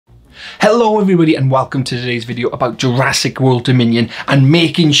Hello everybody and welcome to today's video about Jurassic World Dominion and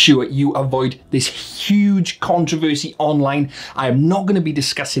making sure you avoid this huge controversy online. I am not going to be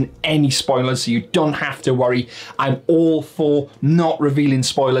discussing any spoilers, so you don't have to worry. I'm all for not revealing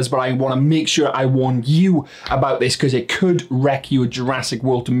spoilers, but I want to make sure I warn you about this because it could wreck your Jurassic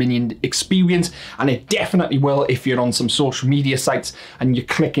World Dominion experience, and it definitely will if you're on some social media sites and you're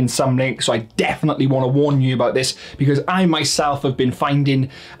clicking some link. So I definitely want to warn you about this because I myself have been finding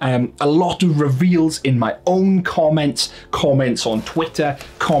a lot of reveals in my own comments on Twitter,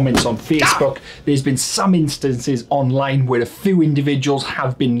 comments on Facebook. There's been some instances online where a few individuals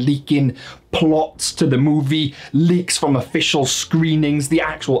have been leaking plots to the movie, leaks from official screenings, the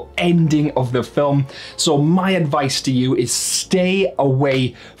actual ending of the film. So my advice to you is stay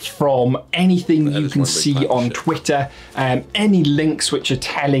away from anything you can see on Twitter, any links which are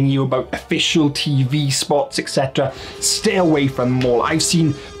telling you about official TV spots, etc. Stay away from them all. I've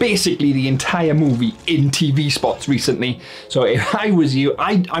seen basically the entire movie in TV spots recently. So if I was you,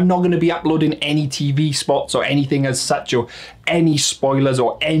 I'm not going to be uploading any TV spots or anything as such, or any spoilers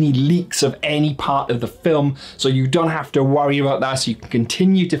or any leaks of any part of the film, so you don't have to worry about that, so you can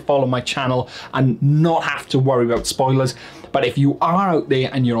continue to follow my channel and not have to worry about spoilers. But if you are out there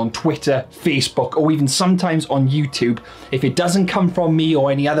and you're on Twitter, Facebook, or even sometimes on YouTube, if it doesn't come from me or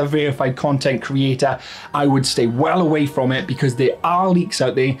any other verified content creator, I would stay well away from it because there are leaks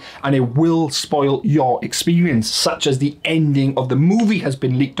out there and it will spoil your experience, such as the ending of the movie has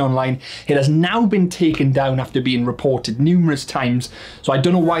been leaked online. It has now been taken down after being reported numerous times. So I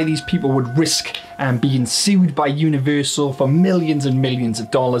don't know why these people would risk being sued by Universal for millions and millions of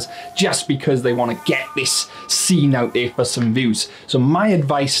dollars just because they want to get this scene out there for some views. So my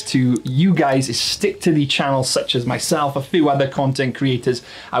advice to you guys is stick to the channels such as myself, a few other content creators.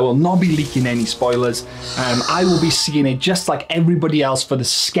 I will not be leaking any spoilers. I will be seeing it just like everybody else for the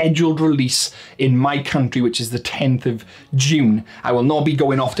scheduled release in my country, which is the 10th of June. I will not be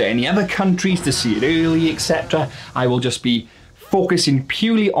going off to any other countries to see it early, etc. I will just be focusing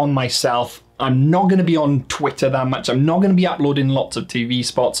purely on myself. I'm not going to be on Twitter that much. I'm not going to be uploading lots of TV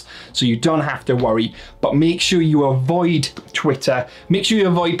spots, so you don't have to worry. But make sure you avoid Twitter. Make sure you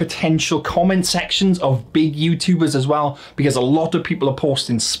avoid potential comment sections of big YouTubers as well, because a lot of people are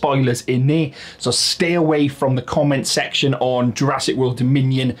posting spoilers in there. So stay away from the comment section on Jurassic World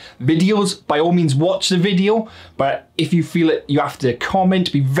Dominion videos. By all means, watch the video, but if you feel it, you have to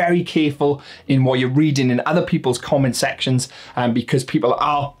comment. Be very careful in what you're reading in other people's comment sections, because people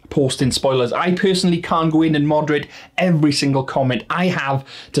are posting spoilers. I personally can't go in and moderate every single comment I have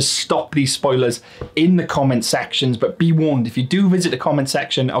to stop these spoilers in the comment sections, but be warned, if you do visit the comment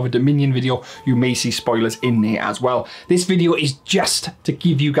section of a Dominion video, you may see spoilers in there as well. This video is just to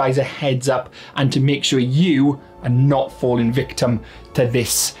give you guys a heads up and to make sure you are not falling victim to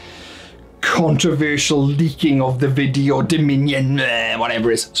this controversial leaking of the video Dominion,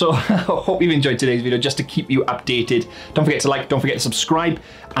 whatever it is. So I hope you've enjoyed today's video, just to keep you updated. Don't forget to like, don't forget to subscribe,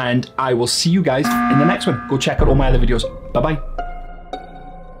 and I will see you guys in the next one. Go check out all my other videos. Bye bye.